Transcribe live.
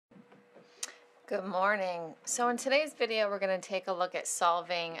Good morning. So in today's video, we're going to take a look at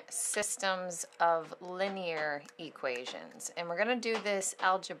solving systems of linear equations. And we're going to do this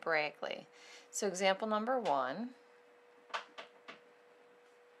algebraically. So example number 1,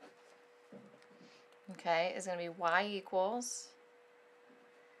 okay, is going to be y equals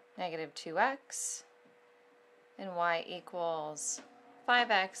negative 2x and y equals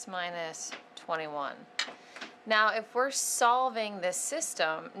 5x minus 21. Now, if we're solving this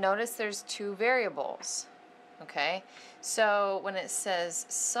system, notice there's two variables, okay? So when it says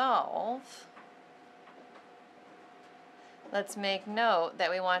solve, let's make note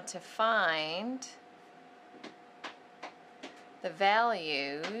that we want to find the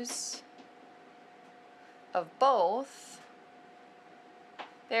values of both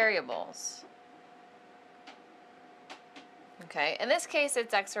variables. Okay, in this case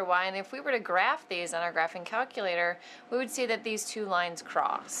it's x or y, and if we were to graph these on our graphing calculator, we would see that these two lines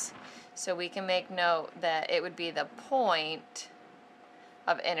cross. So we can make note that it would be the point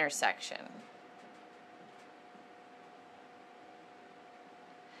of intersection.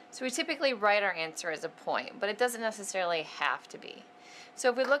 So we typically write our answer as a point, but it doesn't necessarily have to be.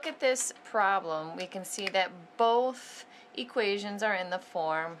 So if we look at this problem, we can see that both equations are in the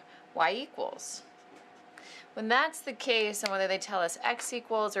form y equals. When that's the case, and whether they tell us x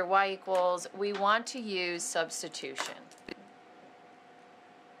equals or y equals, we want to use substitution.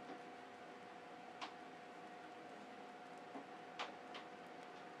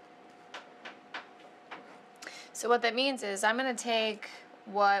 So what that means is I'm going to take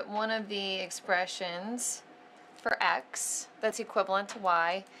what one of the expressions for x that's equivalent to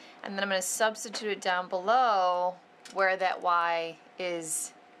y, and then I'm going to substitute it down below where that y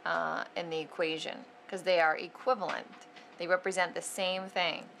is in the equation, because they are equivalent. They represent the same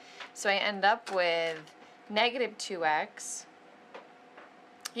thing. So I end up with negative 2x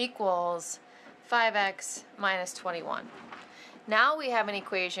equals 5x minus 21. Now we have an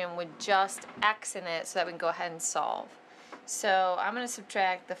equation with just x in it so that we can go ahead and solve. So I'm going to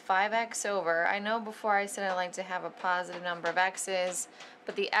subtract the 5x over. I know before I said I like to have a positive number of x's,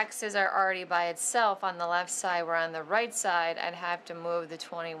 but the x's are already by itself on the left side, where on the right side I'd have to move the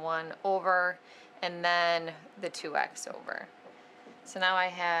 21 over and then the 2x over. So now I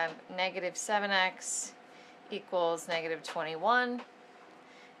have negative 7x equals negative 21,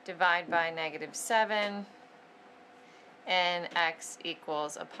 divide by negative 7, and x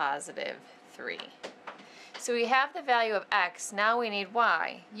equals a positive 3. So we have the value of x, now we need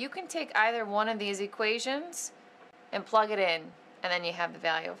y. You can take either one of these equations and plug it in, and then you have the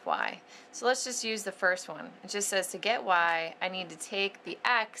value of y. So let's just use the first one. It just says to get y, I need to take the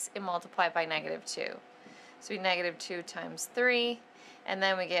x and multiply by negative 2. So we negative 2 times 3, and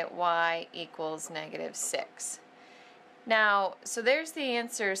then we get y equals negative 6. Now, so there's the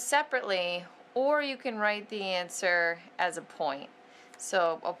answer separately, or you can write the answer as a point.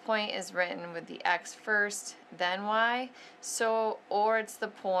 So a point is written with the x first, then y, so, or it's the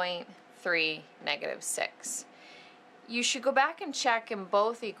point 3, negative 6. You should go back and check in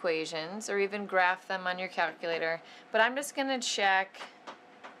both equations, or even graph them on your calculator, but I'm just going to check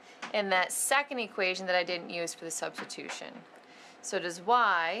in that second equation that I didn't use for the substitution. So does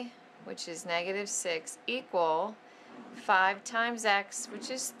y, which is negative 6, equal 5 times x, which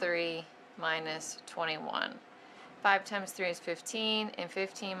is 3, minus 21. 5 times 3 is 15, and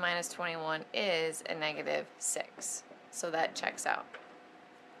 15 minus 21 is a negative 6. So that checks out.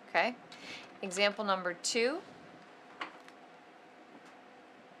 Okay? Example number 2.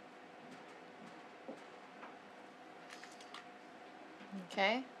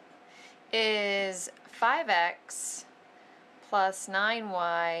 Okay, is 5x plus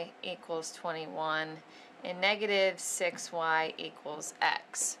 9y equals 21, and negative 6y equals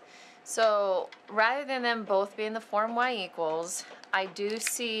x. So rather than them both be in the form y equals, I do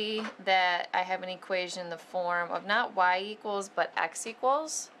see that I have an equation in the form of not y equals but x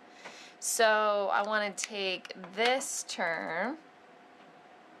equals. So I want to take this term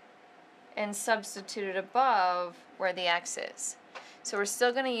and substitute it above where the x is. So we're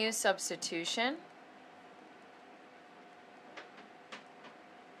still going to use substitution.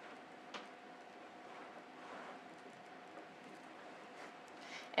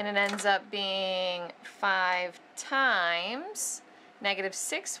 And it ends up being 5 times negative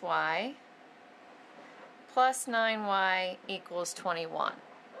 6y plus 9y equals 21.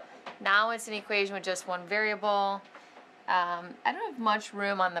 Now it's an equation with just one variable. I don't have much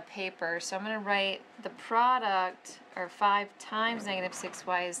room on the paper, so I'm going to write the product, or 5 times negative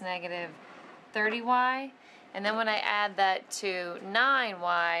 6y is negative 30y, and then when I add that to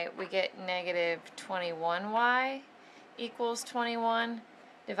 9y, we get negative 21y equals 21,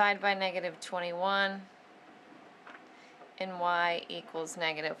 divide by negative 21, and y equals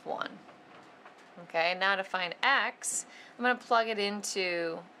negative 1. Okay, now to find x, I'm going to plug it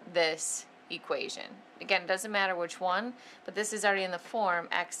into this equation. Again, it doesn't matter which one, but this is already in the form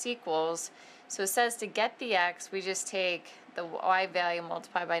x equals. So it says to get the x, we just take the y value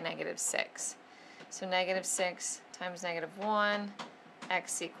multiplied by negative 6. So negative 6 times negative 1,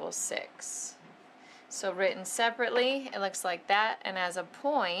 x equals 6. So written separately, it looks like that, and as a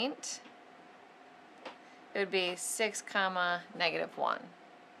point, it would be 6 comma negative 1.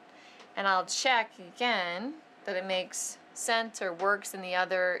 And I'll check again that it makes sense or works in the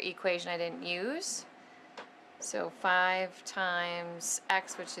other equation I didn't use. So 5 times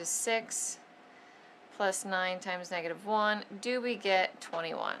x, which is 6, plus 9 times negative 1, do we get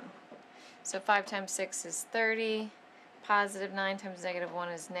 21? So 5 times 6 is 30, positive 9 times negative 1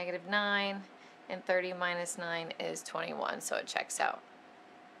 is negative 9, and 30 minus 9 is 21, so it checks out.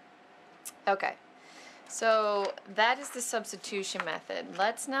 Okay. So that is the substitution method.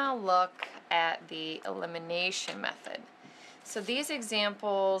 Let's now look at the elimination method. So these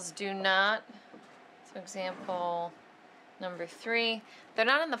examples do not, so example number 3, they're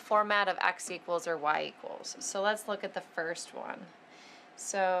not in the format of x equals or y equals. So let's look at the first one.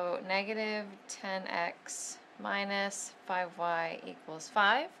 So negative 10x minus 5y equals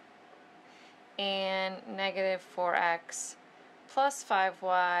 5, and negative 4x plus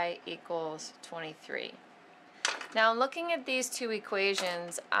 5y equals 23. Now looking at these two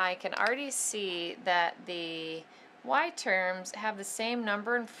equations, I can already see that the y terms have the same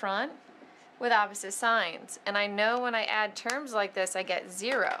number in front with opposite signs. And I know when I add terms like this, I get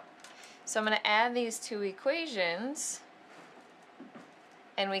 0. So I'm going to add these two equations,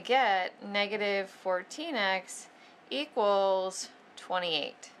 and we get negative 14x equals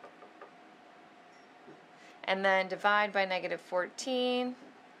 28. And then divide by negative 14,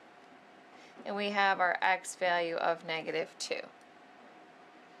 and we have our x value of negative 2.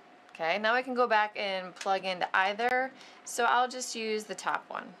 Okay, now I can go back and plug into either, so I'll just use the top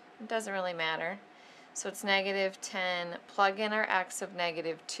one. It doesn't really matter. So it's negative 10, plug in our x of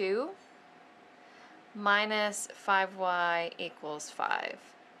negative 2, minus 5y equals 5.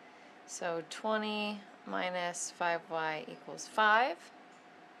 So 20 minus 5y equals 5.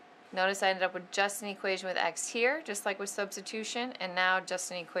 Notice I ended up with just an equation with x here, just like with substitution, and now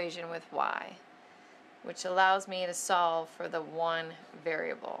just an equation with y, which allows me to solve for the one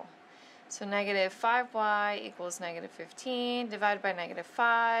variable. So negative 5y equals negative 15, divided by negative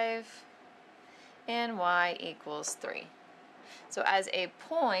 5, and y equals 3. So as a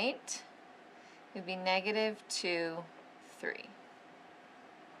point, it would be negative 2, 3.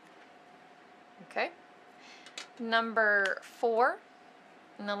 Okay. Number 4.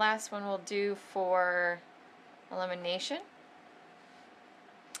 And the last one we'll do for elimination.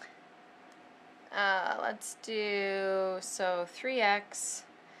 Let's do, so 3x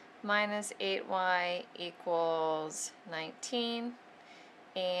minus 8y equals 19,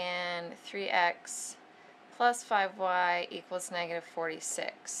 and 3x plus 5y equals negative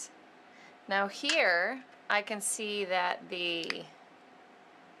 46. Now here I can see that the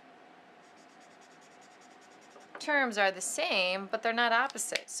terms are the same, but they're not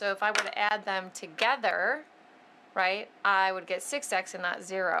opposite. So if I were to add them together, right, I would get 6x and not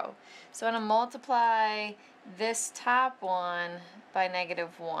 0. So I'm going to multiply this top one by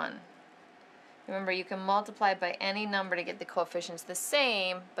negative 1. Remember, you can multiply by any number to get the coefficients the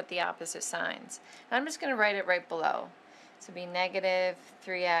same, but the opposite signs. And I'm just going to write it right below. So it'd be negative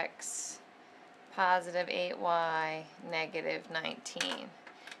 3x, positive 8y, negative 19.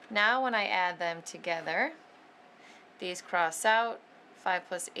 Now when I add them together, these cross out. 5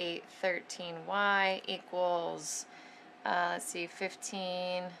 plus 8, 13y equals, let's see,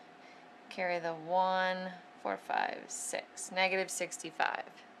 15, carry the 1, 4, 5, 6, negative 65.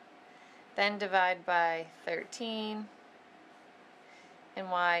 Then divide by 13, and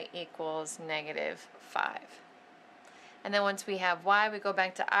y equals negative 5. And then once we have y, we go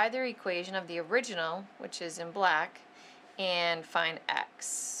back to either equation of the original, which is in black, and find x.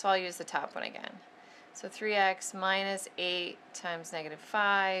 So I'll use the top one again. So 3x minus 8 times negative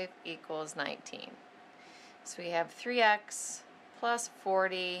 5 equals 19. So we have 3x plus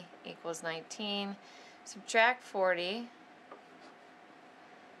 40 equals 19. Subtract 40.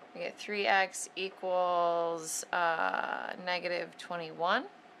 We get 3x equals negative 21.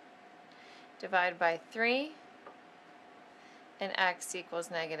 Divide by 3. And x equals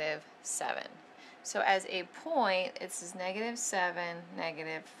negative 7. So as a point, it says negative 7,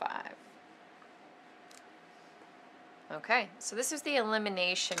 negative 5. Okay, so this is the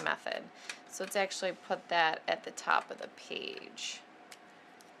elimination method. So let's actually put that at the top of the page.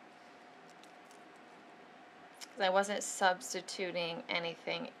 because I wasn't substituting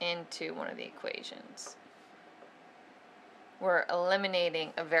anything into one of the equations. We're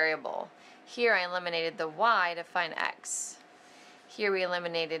eliminating a variable. Here I eliminated the y to find x. Here we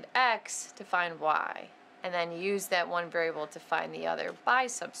eliminated x to find y, and then use that one variable to find the other by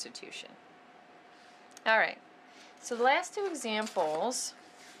substitution. All right, so the last two examples,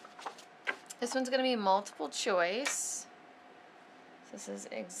 this one's going to be multiple choice. This is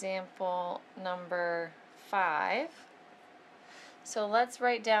example number 5. So let's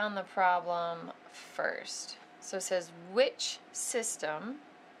write down the problem first. So it says, which system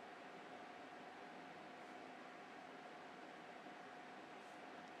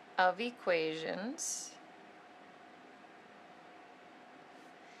of equations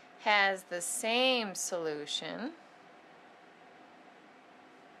has the same solution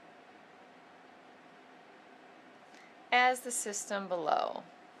as the system below?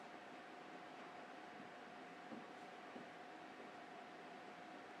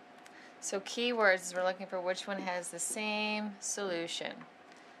 So keywords is we're looking for which one has the same solution.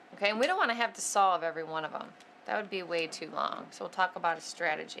 Okay, and we don't want to have to solve every one of them. That would be way too long. So we'll talk about a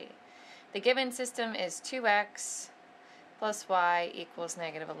strategy. The given system is 2x plus y equals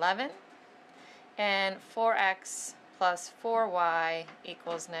negative 11, and 4x plus 4y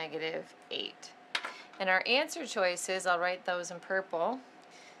equals negative 8. And our answer choices, I'll write those in purple.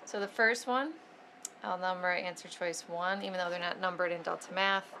 So the first one, I'll number answer choice 1, even though they're not numbered in Delta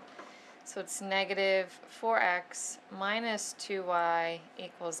Math. So it's negative 4x minus 2y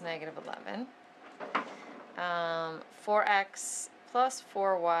equals negative 11. 4x plus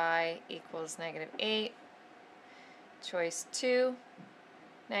 4y equals negative 8. Choice 2,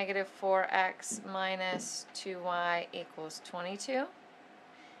 negative 4x minus 2y equals 22.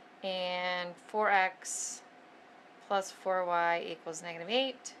 And 4x plus 4y equals negative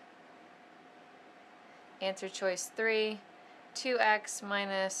 8. Answer choice 3, 2x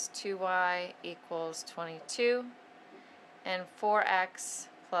minus 2y equals 22. And 4x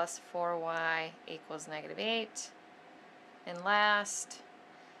plus 4y equals negative 8. And last,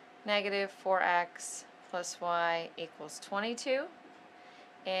 negative 4x plus y equals 22.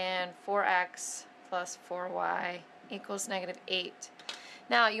 And 4x plus 4y equals negative 8.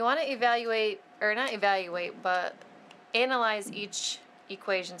 Now, you want to evaluate, or not evaluate, but analyze each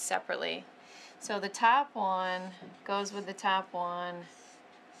equation separately. So the top one goes with the top one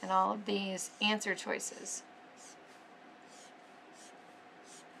and all of these answer choices.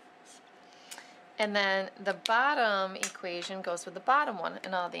 And then the bottom equation goes with the bottom one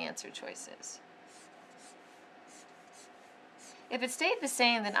and all the answer choices. If it stayed the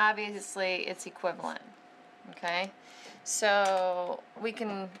same, then obviously it's equivalent. Okay? So we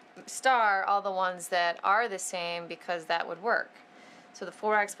can star all the ones that are the same because that would work. So the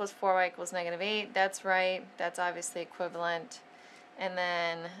 4x plus 4y equals negative 8, that's right. That's obviously equivalent. And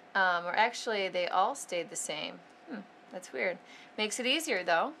then, or actually they all stayed the same. That's weird. Makes it easier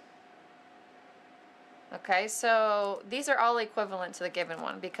though. Okay, so these are all equivalent to the given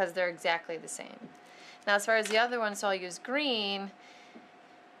one because they're exactly the same. Now as far as the other one, so I'll use green.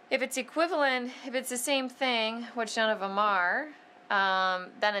 If it's equivalent, if it's the same thing, which none of them are,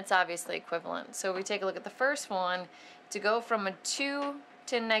 then it's obviously equivalent. So we take a look at the first one. To go from a 2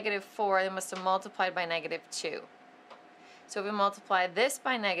 to negative 4, they must have multiplied by negative 2. So if we multiply this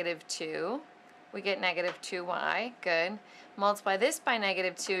by negative 2, we get negative 2y. Good. Multiply this by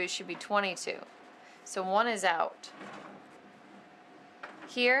negative 2, it should be 22. So 1 is out.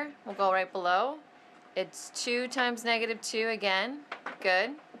 Here, we'll go right below. It's 2 times negative 2 again.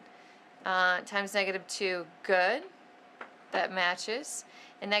 Good. Times negative 2. Good. That matches.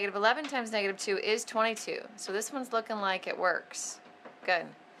 And negative 11 times negative 2 is 22. So this one's looking like it works. Good.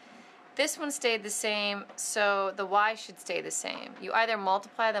 This one stayed the same, so the y should stay the same. You either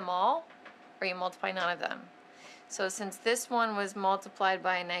multiply them all, or you multiply none of them. So since this one was multiplied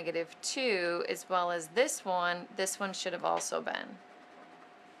by negative 2, as well as this one should have also been.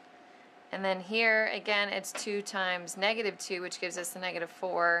 And then here, again, it's 2 times negative 2, which gives us the negative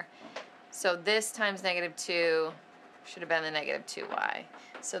 4. So this times negative 2 should have been the negative 2y.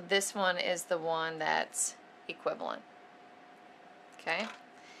 So this one is the one that's equivalent. Okay?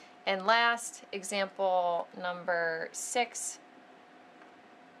 And last, example number 6.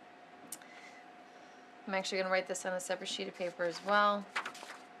 I'm actually going to write this on a separate sheet of paper as well.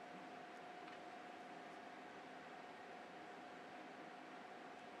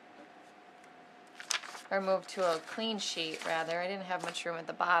 Or move to a clean sheet, rather. I didn't have much room at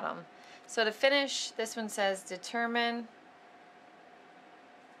the bottom. So to finish, this one says determine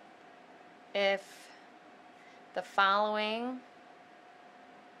if the following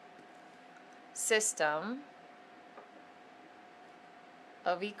system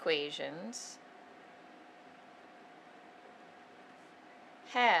of equations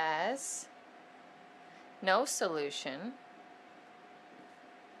has no solution,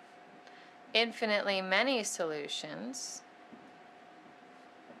 infinitely many solutions,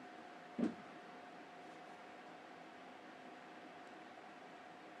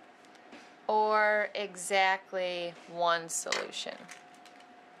 or exactly one solution.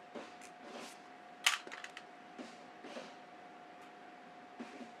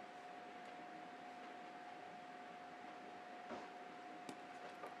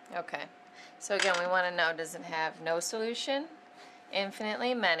 Okay, so again, we want to know, does it have no solution,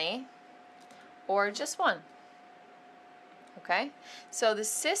 infinitely many, or just one? Okay, so the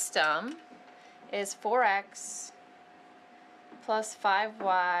system is 4x plus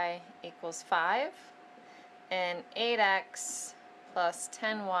 5y equals 5, and 8x plus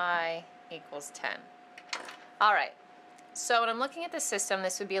 10y equals 10. All right, so when I'm looking at the system,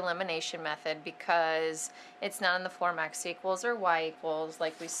 this would be elimination method because it's not in the form x equals or y equals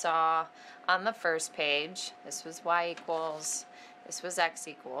like we saw on the first page. This was y equals, this was x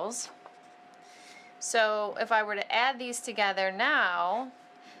equals. So if I were to add these together now,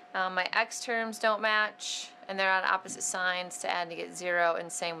 my x terms don't match and they're on opposite signs to add to get 0,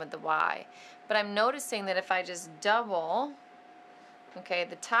 and same with the y. But I'm noticing that if I just double, okay,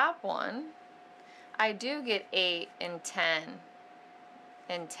 the top one, I do get 8 and 10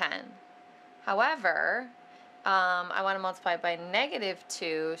 and 10. However, I want to multiply by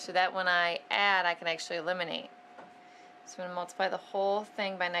 -2 so that when I add, I can actually eliminate. So I'm going to multiply the whole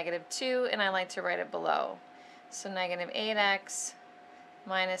thing by -2, and I like to write it below. So -8x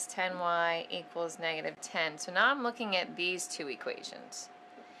minus 10y equals -10. So now I'm looking at these two equations.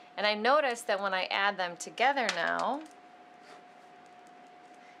 And I notice that when I add them together now,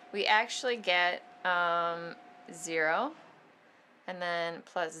 we actually get 0, and then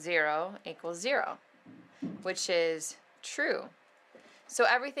plus 0 equals 0, which is true. So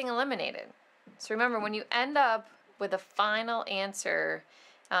everything eliminated. So remember, when you end up with a final answer,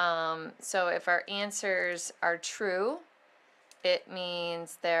 so if our answers are true, it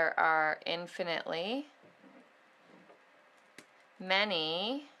means there are infinitely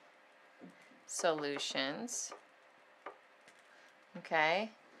many solutions.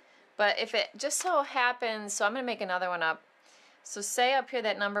 Okay? But if it just so happens, so I'm going to make another one up. So say up here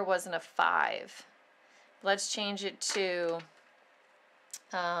that number wasn't a 5. Let's change it to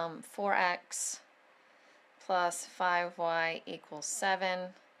 4x plus 5y equals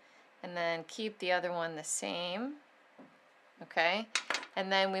 7. And then keep the other one the same. Okay?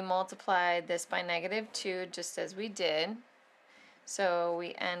 And then we multiplied this by -2 just as we did. So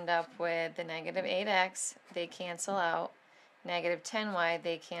we end up with the -8x, they cancel out. -10y,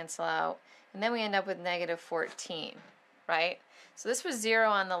 they cancel out. And then we end up with -14, right? So this was 0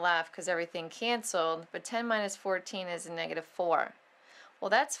 on the left because everything canceled, but 10 minus 14 is a -4. Well,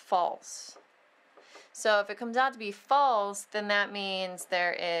 that's false. So if it comes out to be false, then that means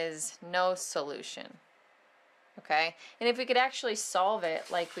there is no solution. Okay? And if we could actually solve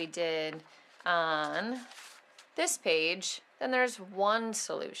it like we did on this page, then there's one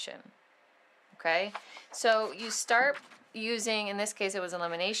solution. Okay? So you start using, in this case it was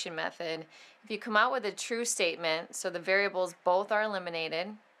elimination method. If you come out with a true statement, so the variables both are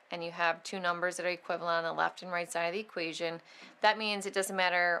eliminated, and you have two numbers that are equivalent on the left and right side of the equation, that means it doesn't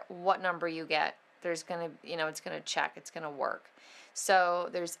matter what number you get. There's going to, it's going to check, it's going to work. So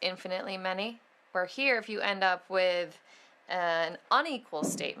there's infinitely many, where here if you end up with an unequal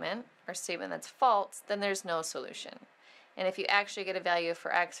statement, or statement that's false, then there's no solution. And if you actually get a value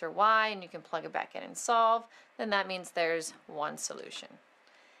for x or y and you can plug it back in and solve, then that means there's one solution.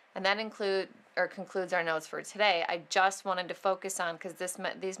 And that concludes our notes for today. I just wanted to focus on, because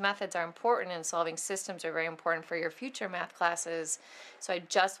these methods are important and solving systems are very important for your future math classes, so I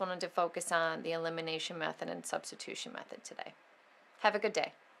just wanted to focus on the elimination method and substitution method today. Have a good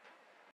day.